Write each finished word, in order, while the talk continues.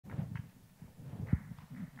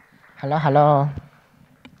Hello, hello.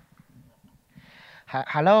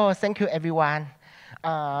 Hello, thank you everyone.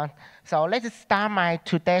 So let's start my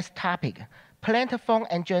today's topic, platform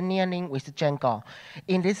engineering with Django.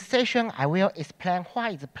 In this session, I will explain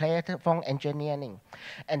what is platform engineering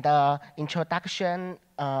and the introduction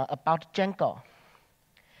about Django.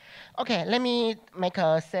 Okay, let me make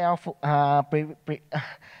a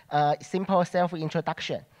simple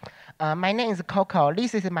self-introduction. My name is Coco.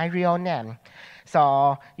 This is my real name.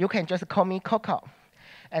 So you can just call me Coco.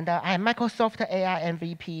 And I am Microsoft AI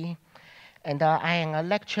MVP. And I am a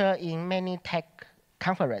lecturer in many tech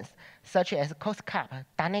conferences, such as COSCUP,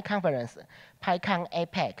 .NET Conference, PyCon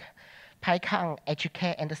APAC, PyCon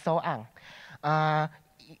HK, and so on.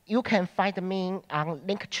 You can find me on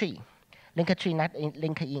Linktree, not in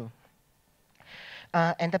LinkedIn.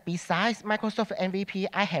 And besides Microsoft MVP,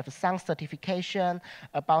 I have some certification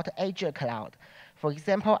about Azure Cloud. For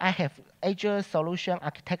example, I have Azure Solution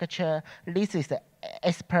Architecture. This is the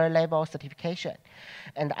expert level certification.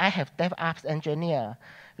 And I have DevOps Engineer.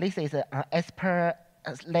 This is an expert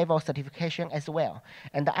level certification as well.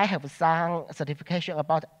 And I have some certification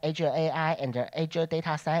about Azure AI and Azure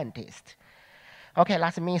Data Scientist. Okay,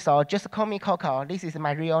 that's me. So just call me Coco. This is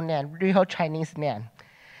my real name, real Chinese name.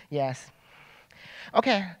 Yes.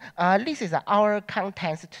 Okay, this is our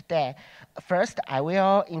contents today. First, I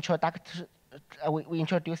will introduce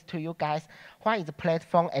to you guys what is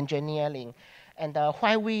platform engineering and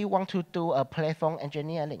why we want to do a platform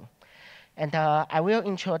engineering. And I will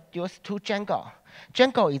introduce to Django.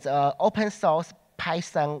 Django is an open source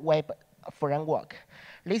Python web framework.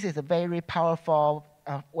 This is a very powerful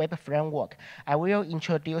web framework. I will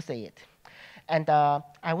introduce it. And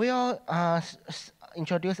I will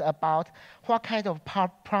introduce about what kind of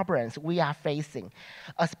problems we are facing,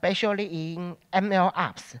 especially in ML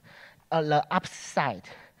apps, the apps side.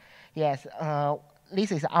 Yes,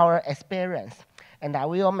 this is our experience, and I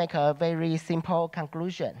will make a very simple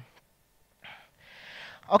conclusion.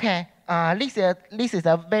 Okay, this is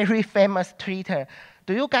a very famous Twitter.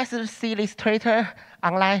 Do you guys see this Twitter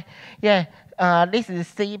online? Yeah, this is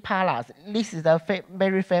C. Palas. This is a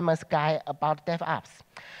very famous guy about DevOps.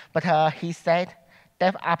 But he said,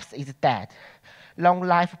 DevOps is dead. Long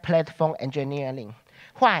life platform engineering.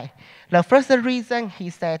 Why? The first reason he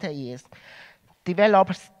said is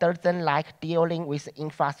developers doesn't like dealing with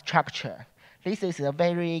infrastructure. This is a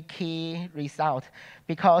very key result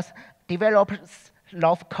because developers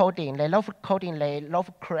love coding. They love coding. They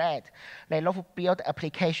love create. They love build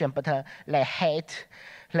application, but they hate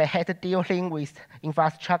dealing with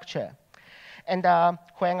infrastructure. And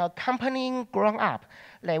when a company grown up,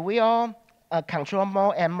 they will control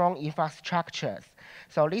more and more infrastructures.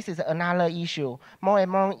 So this is another issue. More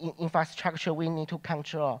and more infrastructure we need to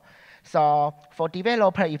control. So for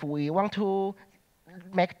developer, if we want to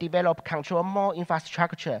make develop control more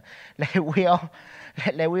infrastructure, they will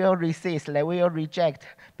resist, they will reject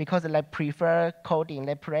because they prefer coding,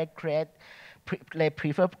 they prefer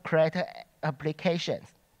create applications.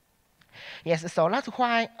 Yes, so that's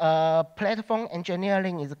why platform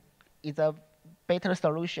engineering is a better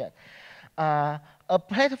solution. A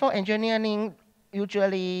platform engineering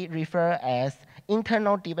usually referred as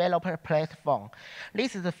internal developer platform.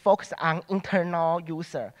 This is focused on internal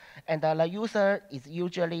user, and the user is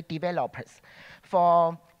usually developers.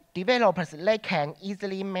 For developers, they can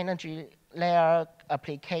easily manage their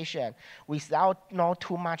application without know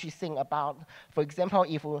too much thing about. For example,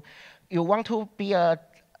 if you want to be a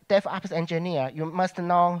DevOps engineer, you must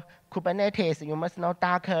know Kubernetes, you must know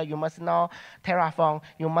Docker, you must know Terraform,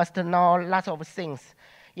 you must know lots of things.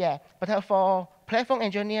 Yeah, but for platform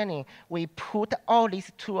engineering, we put all these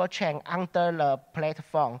tool chain under the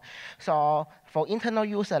platform. So for internal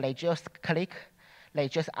user, they just click, they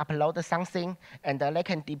just upload something, and they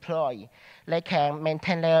can deploy. They can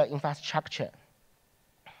maintain their infrastructure.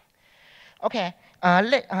 Okay,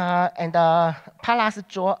 and Palas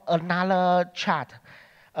draw another chart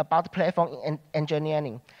about platform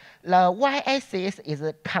engineering. The y-axis is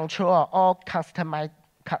control or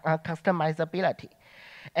customizability.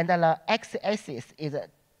 And the x-axis is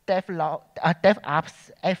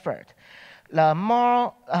DevOps effort. The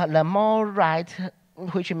more right,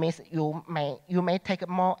 which means you may take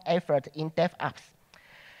more effort in DevOps.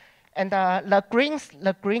 And the green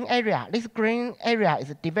area, this green area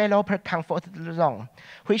is developer comfort zone,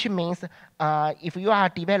 which means if you are a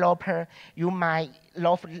developer, you might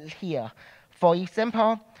love here. For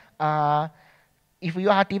example, if you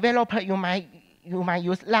are a developer, you might you might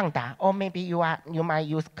use Lambda, or maybe you might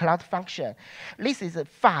use Cloud Function. This is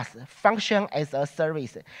fast, function as a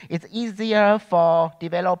service. It's easier for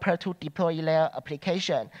developer to deploy their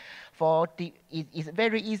application. It's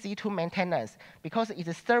very easy to maintenance because it's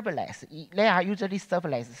serverless. They are usually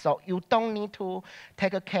serverless, so you don't need to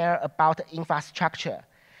take care about infrastructure.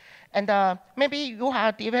 And maybe you are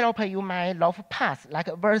a developer, you might love PaaS, like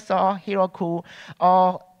Vercel, Heroku,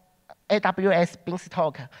 or AWS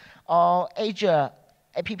Beanstalk, or Azure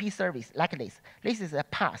App Service, like this. This is a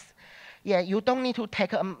PaaS. Yeah, you don't need to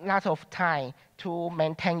take a lot of time to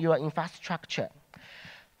maintain your infrastructure.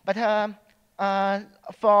 But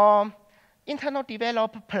for internal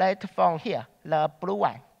developer platform here, the blue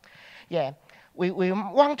one, yeah, we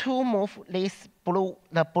want to move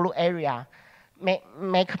the blue area,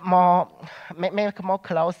 make more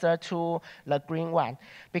closer to the green one,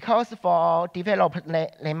 because for developers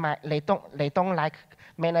they don't like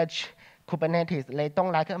manage Kubernetes, they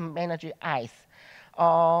don't like manage IaaS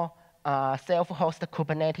or self-hosted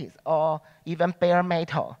Kubernetes or even bare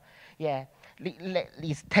metal. Yeah,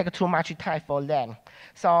 it takes too much time for them.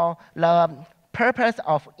 So the purpose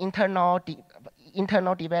of internal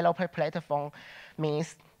developer platform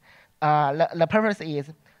means the purpose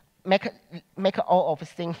is make all of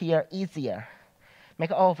things here easier.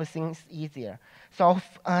 Make all of things easier. So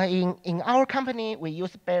in our company, we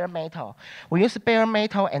use bare metal. We use bare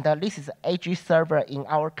metal, and this is edge server in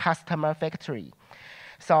our customer factory.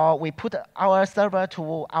 So we put our server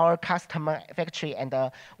to our customer factory, and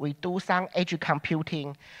we do some edge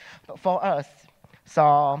computing for us.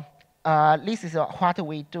 So this is what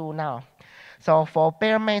we do now. So for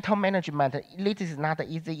bare metal management, this is not an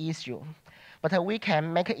easy issue. But we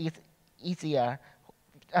can make it easier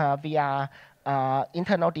via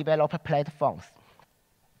internal developer platforms.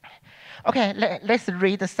 Okay, let's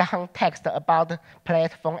read some text about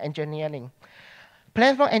platform engineering.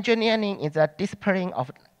 Platform engineering is a discipline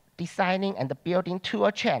of designing and building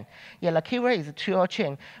tool chain. Yeah, the keyword is tool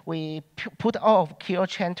chain. We put all of tool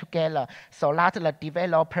chain together so that the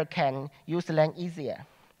developer can use them easier.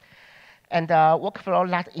 And workflow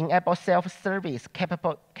that enable self-service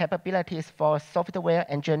capabilities for software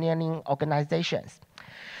engineering organizations.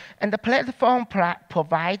 And the platform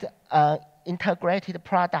provide an integrated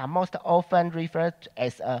product, most often referred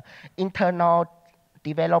as an internal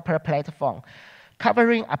developer platform,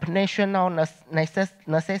 covering operational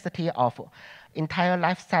necessity of entire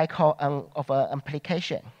life cycle of an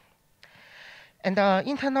application. And the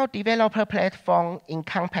internal developer platform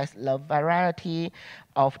encompasses the variety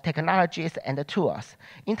of technologies and tools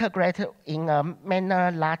integrated in a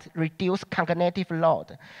manner that reduces cognitive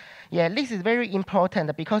load. Yeah, this is very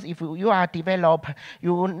important because if you are a developer,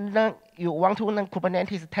 you want to learn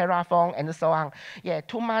Kubernetes, Terraform, and so on. Yeah,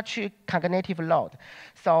 too much cognitive load.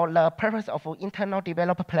 So the purpose of internal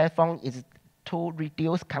developer platform is to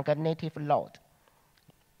reduce cognitive load.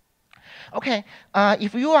 Okay,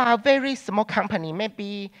 if you are a very small company,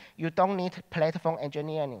 maybe you don't need platform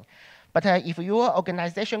engineering. But if your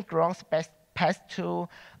organization grows past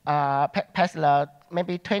the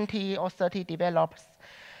maybe 20 or 30 developers,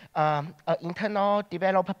 an internal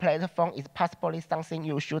developer platform is possibly something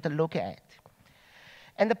you should look at.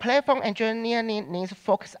 And the platform engineering needs to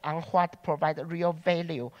focus on what provides real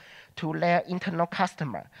value to their internal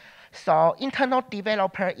customer. So internal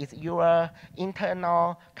developer is your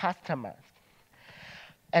internal customer.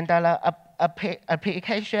 And the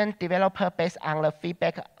application developer based on the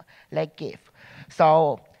feedback they give.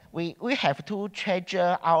 So we have to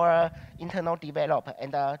treasure our internal developer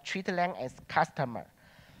and treat them as customer.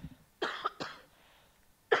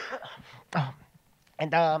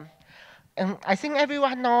 And I think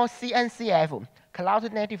everyone knows CNCF,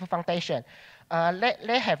 Cloud Native Foundation.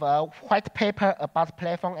 They have a white paper about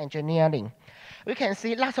platform engineering. We can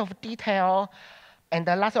see lots of detail and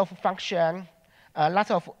lots of function, lots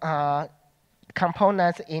of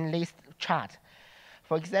components in this chart.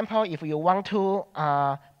 For example, if you want to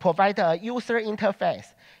provide a user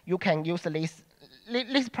interface, you can use this.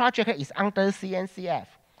 This project is under CNCF.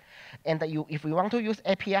 And if you want to use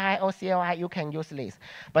API or CLI, you can use this.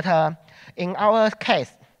 But in our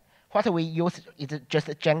case, what we use is just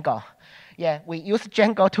Django. Yeah, we use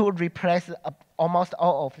Django to replace almost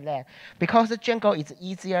all of them because Django is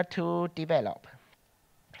easier to develop.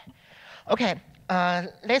 Okay,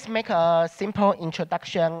 let's make a simple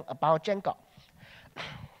introduction about Django.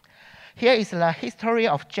 Here is the history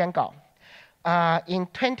of Django. In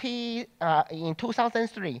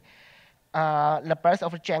 2003, the birth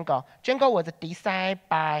of Django. Django was designed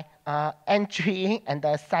by Andrew and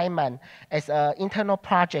Simon as an internal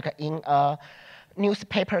project in a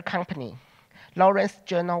newspaper company. Lawrence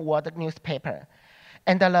Journal World newspaper.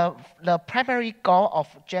 And the primary goal of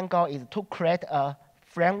Django is to create a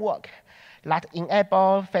framework that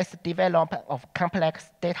enables fast development of complex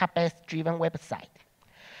database-driven website.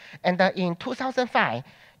 And in 2005,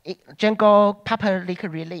 Django publicly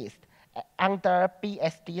released under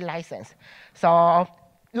BSD license. So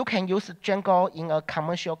you can use Django in a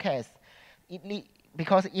commercial case.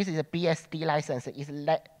 Because it is a BSD license,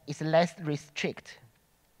 it's less restricted.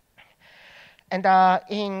 And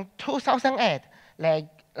in 2008, they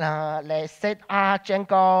set up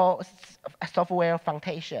Django software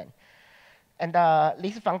foundation. And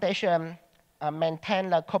this foundation maintains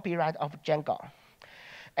the copyright of Django.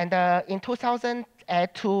 And in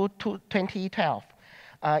 2008 to 2012,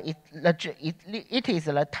 it is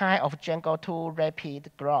the time of Django to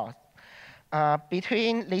rapid growth.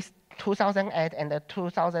 Between this 2008 and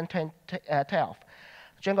 2012,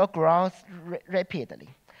 Django grows rapidly.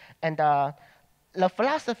 And the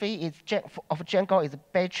philosophy of Django is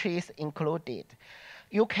batteries included.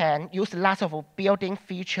 You can use lots of built-in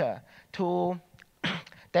features to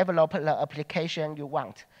develop the application you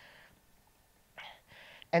want.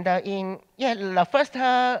 And the first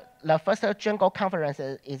Django conference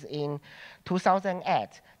is in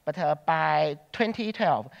 2008, but by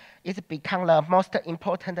 2012, it's become the most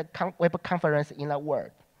important web conference in the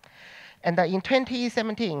world. And in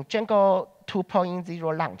 2017, Django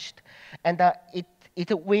 2.0 launched, and it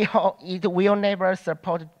will never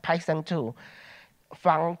support Python 2.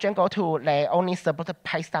 From Django 2, they only support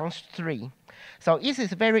Python 3. So this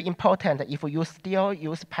is very important. If you still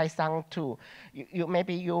use Python 2, you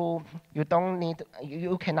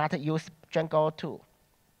cannot use Django 2.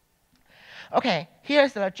 Okay,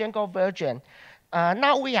 here's the Django version.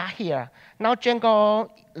 Now we are here. Now Django,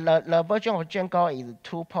 the version of Django is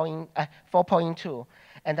 4.2,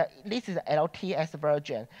 and this is the LTS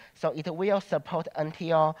version. So it will support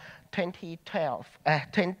until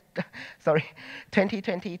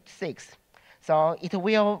 2026. So it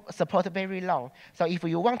will support very long. So if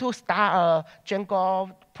you want to start a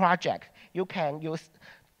Django project, you can use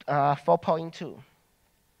 4.2.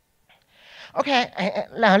 Okay,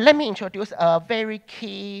 let me introduce a very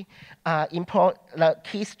key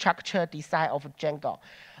structure design of Django.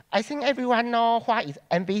 I think everyone knows what is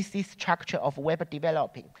MVC structure of web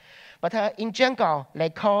developing. But in Django, they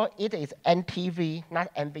call it is NTV,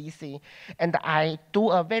 not MVC. And I do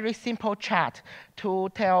a very simple chart to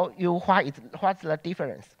tell you what's the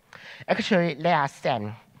difference. Actually, they are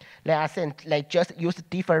same. They just use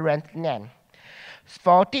different name.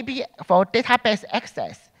 For database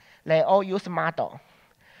access, they all use model.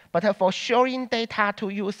 But for showing data to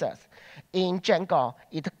users, in Django,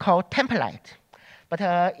 it's called template. But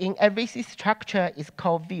in MVC structure, it's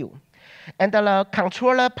called view. And the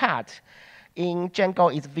controller part in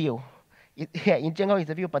Django is view. Here in Django is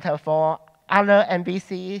view, but for other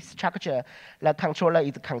MVC structure, the controller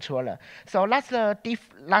is controller. So that's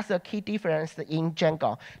the key difference in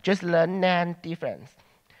Django, just the name difference.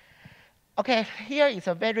 Okay, here is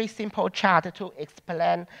a very simple chart to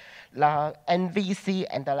explain the MVC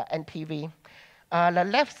and the NTV. The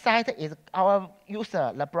left side is our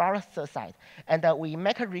user, the browser side, and we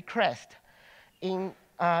make a request. And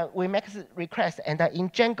in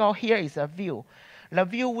Django, here is a view. The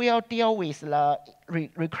view will deal with the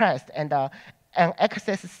request and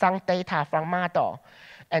access some data from model,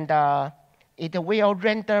 and it will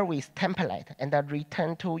render with template and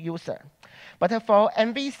return to user. But for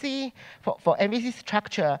MVC, for MVC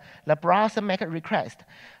structure, the browser make a request.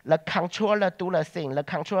 The controller do the thing. The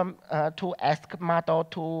controller to ask model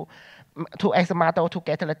to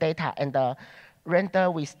get the data and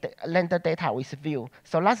render data with view.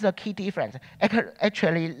 So that's the key difference.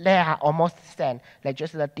 Actually, they are almost the same. They're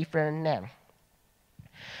just a different name.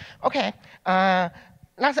 Okay.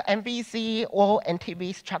 That's MVC or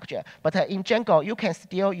NTV structure. But in Django, you can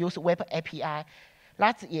still use Web API.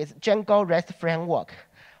 That is Django REST framework.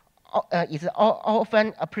 It's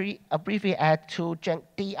often abbreviated to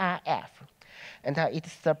DRF. And it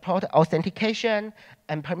supports authentication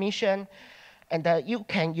and permission. And you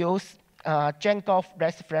can use Django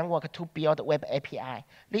REST framework to build Web API.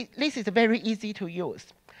 This is very easy to use.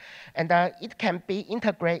 And it can be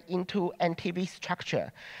integrated into NTV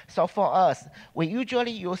structure. So for us, we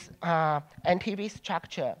usually use NTV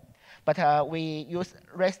structure, but we use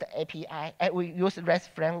REST API, we use REST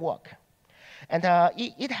framework. And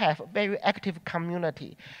it has a very active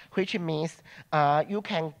community, which means you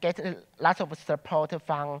can get lots of support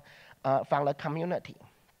from the community.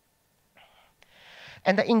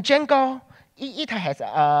 And in Django, it has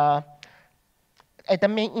a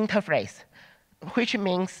admin interface, which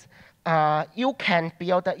means you can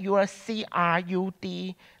build your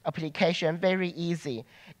CRUD application very easy.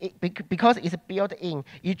 Because it's built in,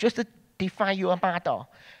 you just define your model.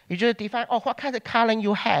 You just define, oh, what kind of color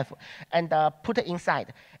you have, and put it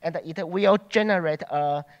inside. And it will generate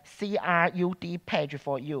a CRUD page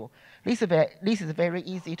for you. This is very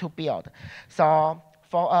easy to build. So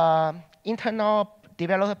for internal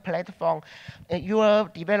developer platform, your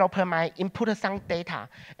developer might input some data,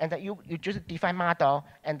 and you just define model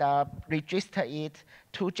and register it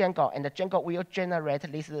to Django, and Django will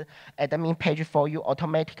generate this admin page for you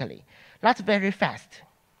automatically. That's very fast.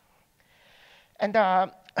 And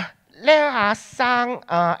there are some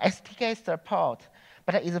SDK support,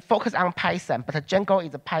 but it's focused on Python, but Django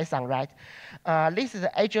is Python, right? This is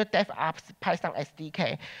Azure DevOps Python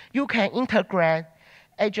SDK. You can integrate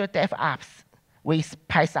Azure DevOps with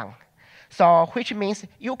Python. So which means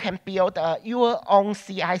you can build your own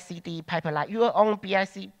CI/CD pipeline, your own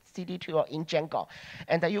BI/CD tool in Django.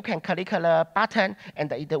 And you can click the button,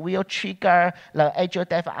 and it will trigger the Azure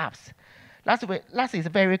DevOps. That is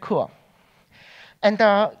very cool. And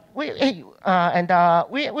we are an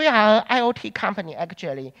IoT company,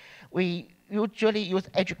 actually. We usually use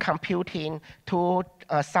edge computing to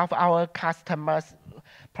solve our customers'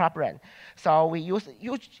 problem. So we use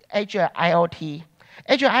Azure IoT.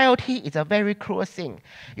 Azure IoT is a very cool thing.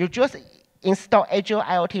 You just install Azure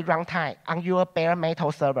IoT runtime on your bare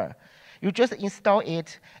metal server. You just install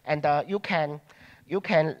it, and you can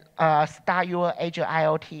start your Azure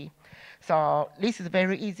IoT. So this is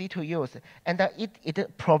very easy to use, and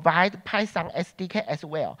it provides Python SDK as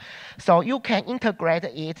well. So you can integrate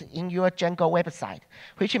it in your Django website,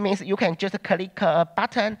 which means you can just click a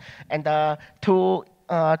button and to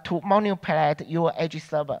manipulate your edge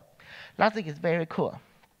server. That is very cool.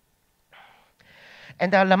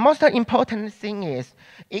 And the most important thing is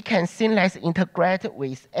it can seamlessly integrate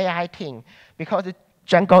with AI team, because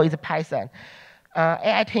Django is Python.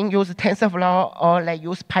 AI team use TensorFlow or they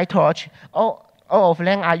use PyTorch. All of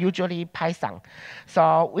them are usually Python.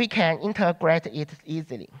 So we can integrate it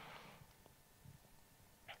easily.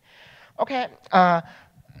 Okay,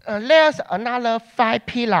 there's another 5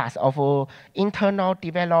 pillars of internal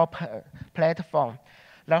developer platform.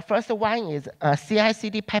 The first one is a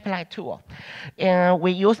CI/CD pipeline tool.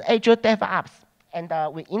 We use Azure DevOps, and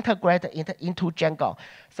we integrate it into Django.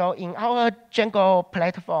 So in our Django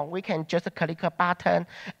platform, we can just click a button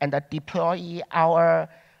and deploy our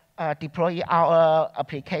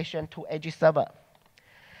application to Azure server.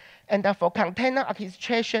 And for container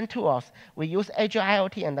orchestration tools, we use Azure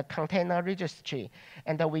IoT and the container registry,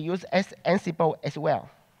 and we use Ansible as well.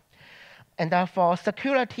 And for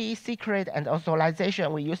security, secret, and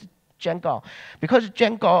authorization, we use Django, because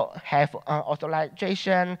Django have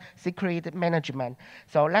authorization, secret management.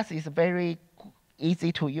 So that is very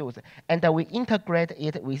easy to use. And we integrate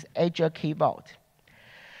it with Azure Keyboard.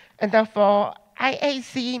 And for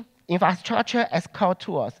IAC, infrastructure as code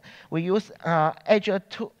tools, we use Azure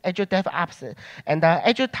DevOps,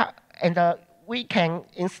 and we can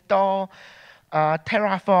install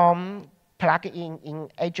Terraform plugin in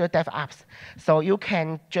Azure DevOps. So you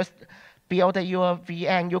can just build your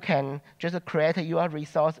VM, you can just create your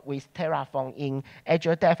resource with Terraform in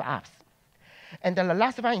Azure DevOps. And the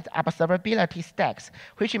last one is observability stacks,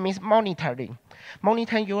 which means monitoring.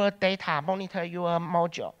 Monitor your data, monitor your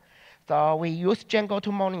module. So we use Django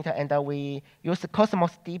to monitor, and we use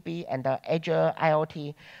Cosmos DB and Azure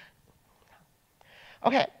IoT.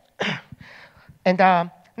 Okay, and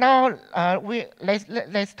now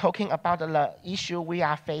let's talking about the issue we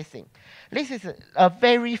are facing. This is a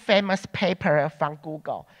very famous paper from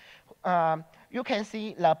Google. You can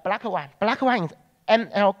see the black one. Black one is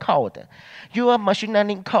ML code. Your machine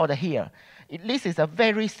learning code here. This is a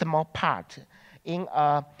very small part in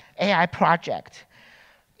an AI project.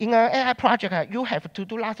 In an AI project, you have to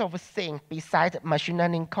do lots of things besides machine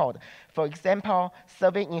learning code. For example,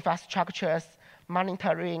 serving infrastructures,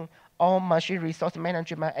 monitoring, all machine resource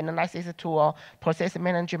management, analysis tool, process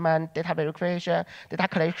management, data verification, data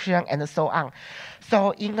collection, and so on.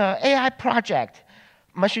 So in an AI project,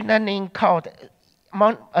 machine learning code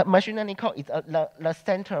is the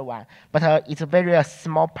center one, but it's a very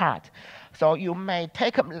small part. So you may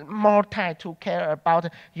take more time to care about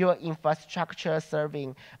your infrastructure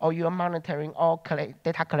serving, or your monitoring, or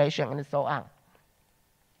data collection, and so on.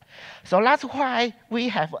 So that's why we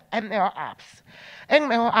have ML ops.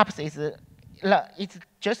 ML ops it's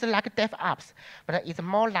just like DevOps, but it's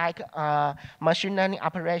more like a machine learning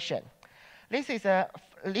operation. This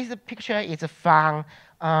picture is from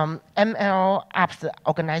ML ops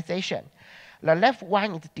organization. The left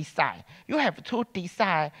one is design. You have to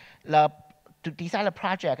design the to design a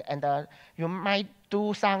project, and you might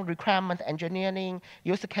do some requirement engineering,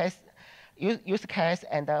 use case,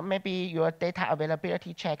 and maybe your data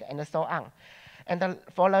availability check, and so on. And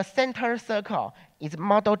for the center circle is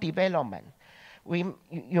model development.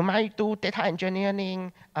 You might do data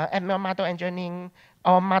engineering, ML model engineering,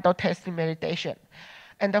 or model test validation.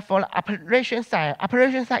 And for the operation side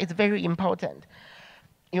is very important.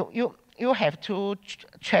 You have to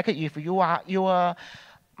check if your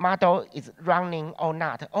model is running or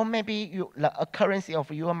not, or maybe the accuracy of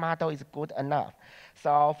your model is good enough.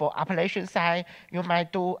 So for operation side, you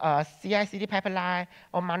might do a CI/CD pipeline,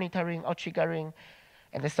 or monitoring, or triggering,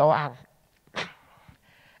 and so on.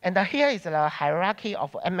 And here is the hierarchy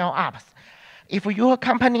of ML ops. If your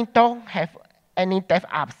company don't have any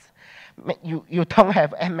DevOps, you don't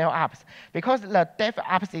have ML ops, because the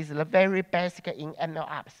DevOps is the very basic in ML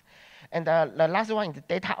ops. And the last one is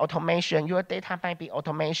data automation. Your data might be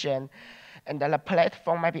automation, and the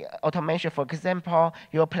platform might be automation. For example,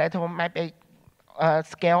 your platform might be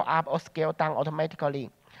scale up or scale down automatically.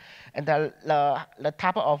 And the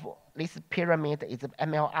top of this pyramid is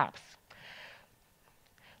ML ops.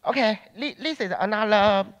 Okay, this is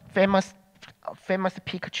another famous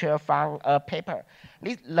picture from a paper.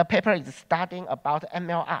 The paper is studying about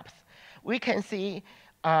ML ops. We can see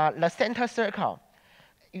the center circle.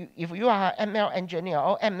 If you are an ML engineer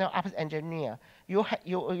or ML ops engineer, you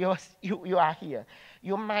are here.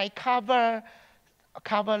 You might cover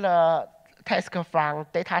the task from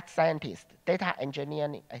data scientist, data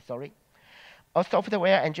engineering, or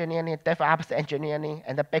software engineering, DevOps engineering,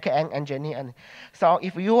 and the backend engineering. So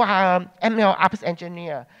if you are an ML ops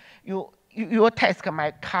engineer, your task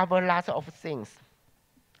might cover lots of things.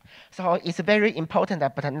 So it's very important,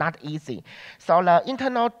 but not easy. So the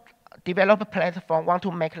internal developer platform want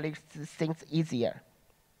to make these things easier.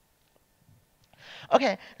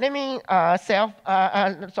 Okay, let me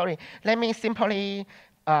simply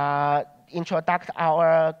introduce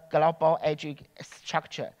our global edge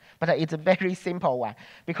structure. But it's a very simple one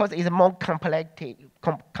because it's more complicated.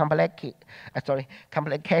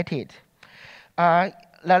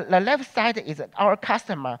 The left side is our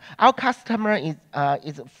customer. Our customer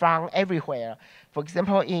is from everywhere. For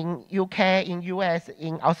example, in UK, in US,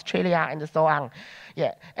 in Australia, and so on.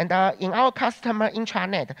 Yeah, and in our customer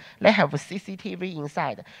intranet, they have a CCTV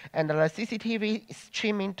inside, and the CCTV is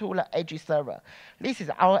streaming to the edge server. This is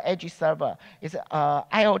our edge server. It's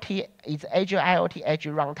IoT. It's Azure IoT Edge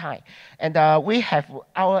runtime, and we have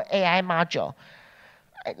our AI module.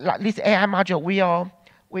 This AI module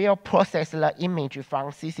will process the image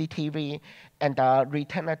from CCTV and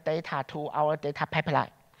return the data to our data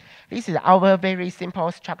pipeline. This is our very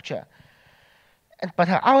simple structure. But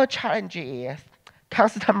our challenge is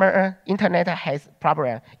customer internet has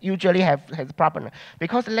problem, usually has problem,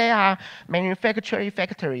 because they are manufacturing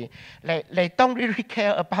factory. They don't really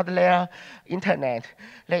care about their internet.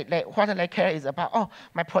 What they care is about, oh,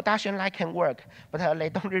 my production line can work, but they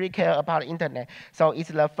don't really care about internet. So it's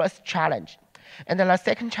the first challenge. And then the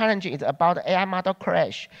second challenge is about AI model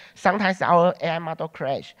crash. Sometimes our AI model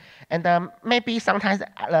crash. And maybe sometimes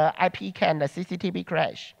the IP can, the CCTV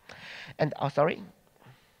crash. And,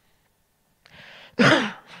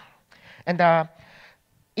 and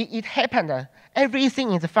it happened.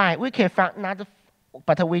 Everything is fine. We can find another,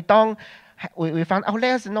 but we don't. We found, oh,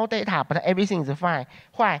 there's no data, but everything is fine.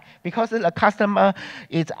 Why? Because the customer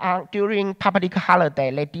is during public holiday,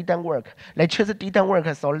 they didn't work. They just didn't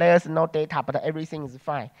work, so there's no data, but everything is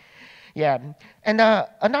fine. Yeah, and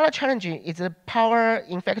another challenge is the power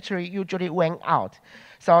in factory usually went out.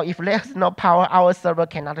 So if there's no power, our server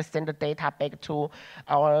cannot send the data back to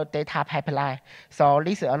our data pipeline. So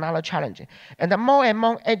this is another challenge. And more and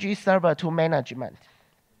more edge server to management.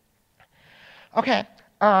 Okay.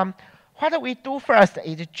 What we do first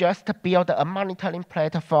is just build a monitoring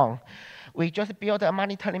platform. We just build a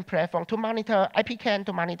monitoring platform to monitor IPCAN,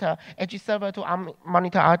 to monitor edge server, to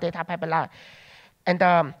monitor our data pipeline. And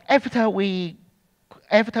after we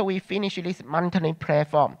finish this monitoring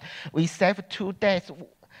platform, we save 2 days.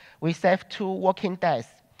 We save 2 working days,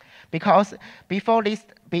 because before this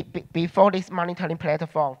monitoring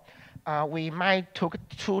platform, we might took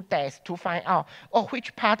 2 days to find out, oh,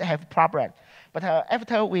 which part have problem. But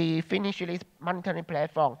after we finish this monitoring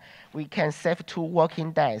platform, we can save 2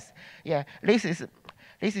 working days. Yeah, this is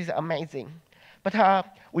amazing. But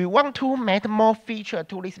we want to make more feature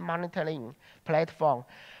to this monitoring platform.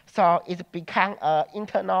 So it become an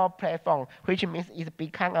internal platform, which means it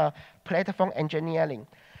become a platform engineering.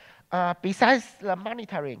 Besides the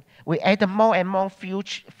monitoring, we add more and more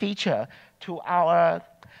feature to our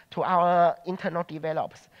internal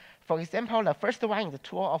developers. For example, the first one is the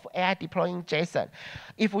tool of AI deploying JSON.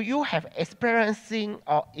 If you have experience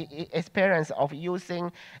of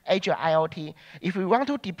using Azure IoT, if you want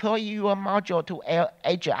to deploy your module to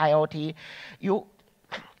Azure IoT, you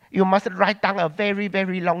must write down a very,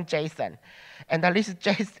 very long JSON. And this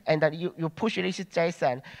JSON, and you push this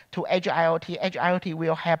JSON to Azure IoT. Azure IoT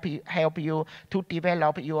will help you to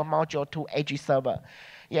develop your module to Azure server.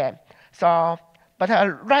 Yeah. So, but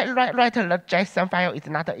write the JSON file is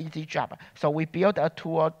not an easy job. So we built a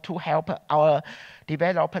tool to help our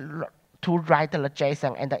developer to write the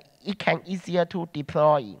JSON, and it can easier to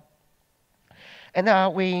deploy.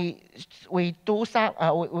 And we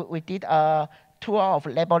did a tool of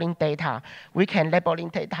labeling data. We can labeling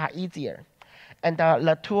data easier. And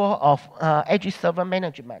the tool of Azure server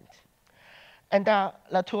management. And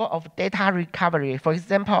the tool of data recovery. For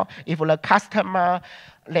example, if the customer,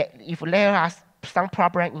 if there are some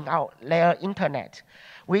problem in their internet,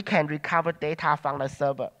 we can recover data from the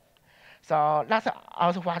server. So that's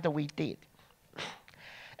also what we did.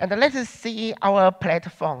 And let's see our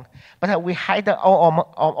platform. But we hide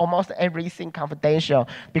almost everything confidential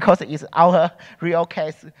because it's our real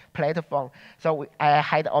case platform. So I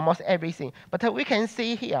hide almost everything. But we can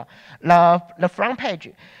see here, the front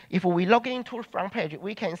page. If we log into the front page,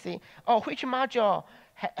 we can see, which module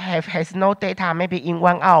has no data maybe in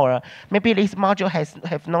 1 hour. Maybe this module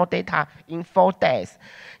have no data in 4 days.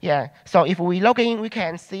 Yeah. So if we log in, we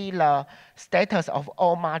can see the status of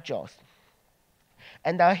all modules.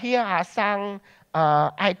 And here are some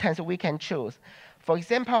items we can choose. For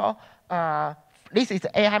example, this is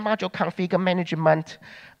AI module config management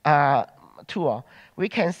tool. We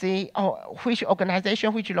can see which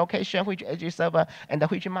organization, which location, which Azure server, and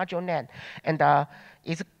which module name, and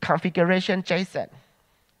its configuration JSON.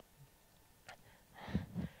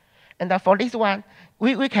 And for this one,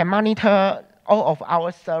 we can monitor all of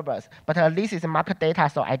our servers, but this is market data,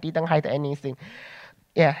 so I didn't hide anything.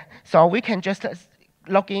 Yeah, so we can just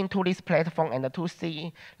log into this platform and to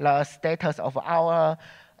see the status of our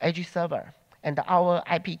Azure server and our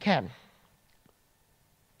IP cam.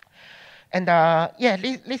 And yeah,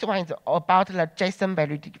 this one is about the JSON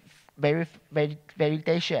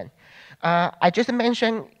validation. I just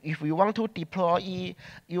mentioned if you want to deploy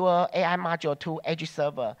your AI module to Azure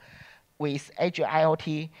server with Azure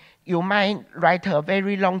IoT, you might write a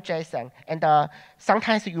very long JSON, and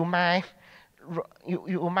sometimes you might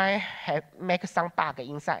make some bug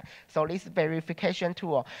inside. So this verification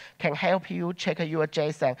tool can help you check your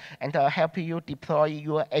JSON and help you deploy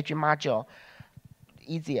your Azure module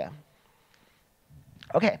easier.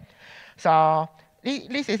 Okay, so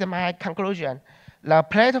this is my conclusion. The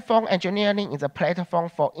platform engineering is a platform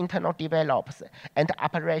for internal developers and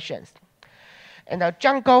operations. And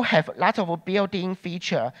Django have lots of built-in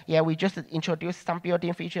feature. Yeah, we just introduced some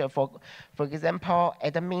built-in feature. For example,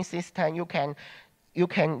 admin system, you can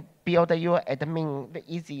build your admin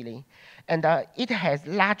easily. And it has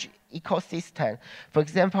large ecosystem. For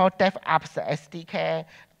example, DevOps SDK,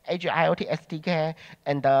 Azure IoT SDK,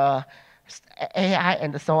 and AI,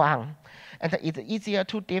 and so on. And it's easier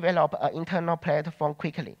to develop an internal platform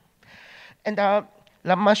quickly. And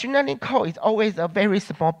the machine learning code is always a very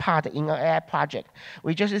small part in an AI project.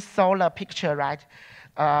 We just saw the picture, right?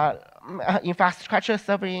 Infrastructure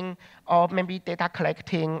serving, or maybe data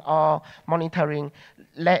collecting or monitoring,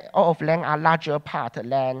 all of them are larger part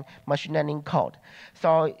than machine learning code.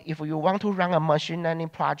 So if you want to run a machine learning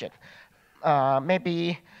project,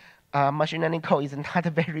 maybe machine learning code is not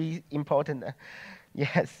very important.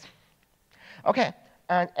 Yes. Okay.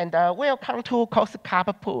 And welcome to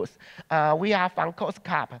COSCUP booth. We are from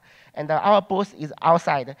COSCUP, and our booth is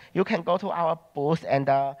outside. You can go to our booth and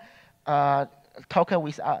talk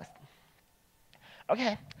with us.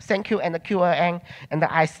 Okay, thank you, and Q&A. And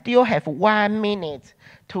I still have 1 minute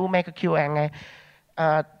to make a Q&A.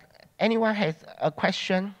 Anyone has a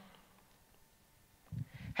question?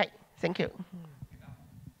 Hey, thank you.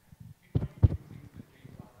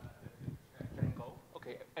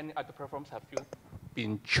 Okay, any other platforms have you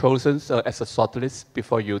been chosen as a shortlist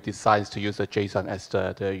before you decide to use the JSON as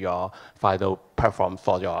your final platform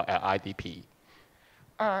for your IDP?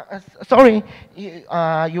 Sorry,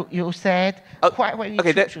 you said why you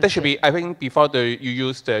okay, that should be. I think before you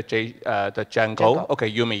use the Django. Okay,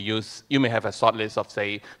 you may have a shortlist of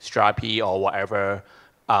say Strapi or whatever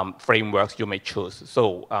frameworks you may choose.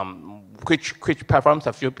 So which platforms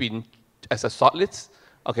have you been as a shortlist?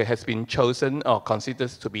 Okay, has been chosen or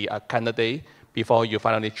considered to be a candidate before you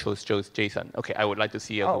finally choose JSON. Okay, I would like to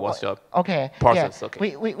see what's your process. Yeah.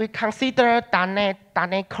 Okay. We consider .NET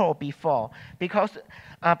 .NET Core before because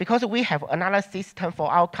we have another system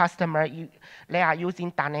for our customer. They are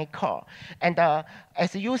using .NET Core, and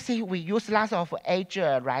as you see, we use lots of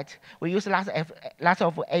Azure, right? We use lots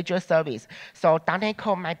of Azure service, so .NET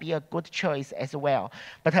Core might be a good choice as well.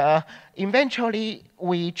 But eventually,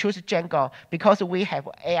 we choose Django because we have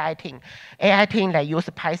AI team. AI team, they use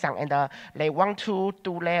Python, and they want to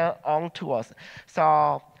do their own tools.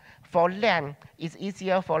 So for them, it's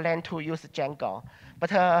easier for them to use Django.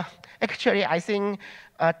 But actually, I think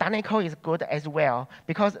 .NET Core is good as well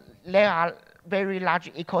because there are very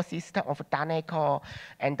large ecosystem of .NET Core,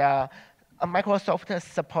 and Microsoft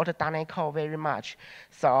support .NET Core very much.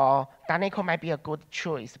 So .NET Core might be a good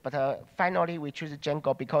choice. But finally, we choose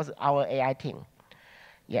Django because our AI team.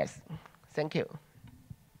 Yes, thank you.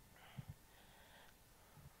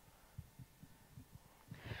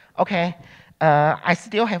 Okay, I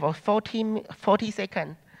still have a 40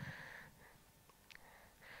 seconds.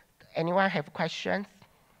 Anyone have questions?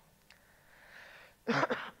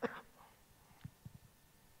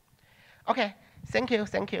 Okay, thank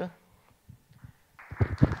you.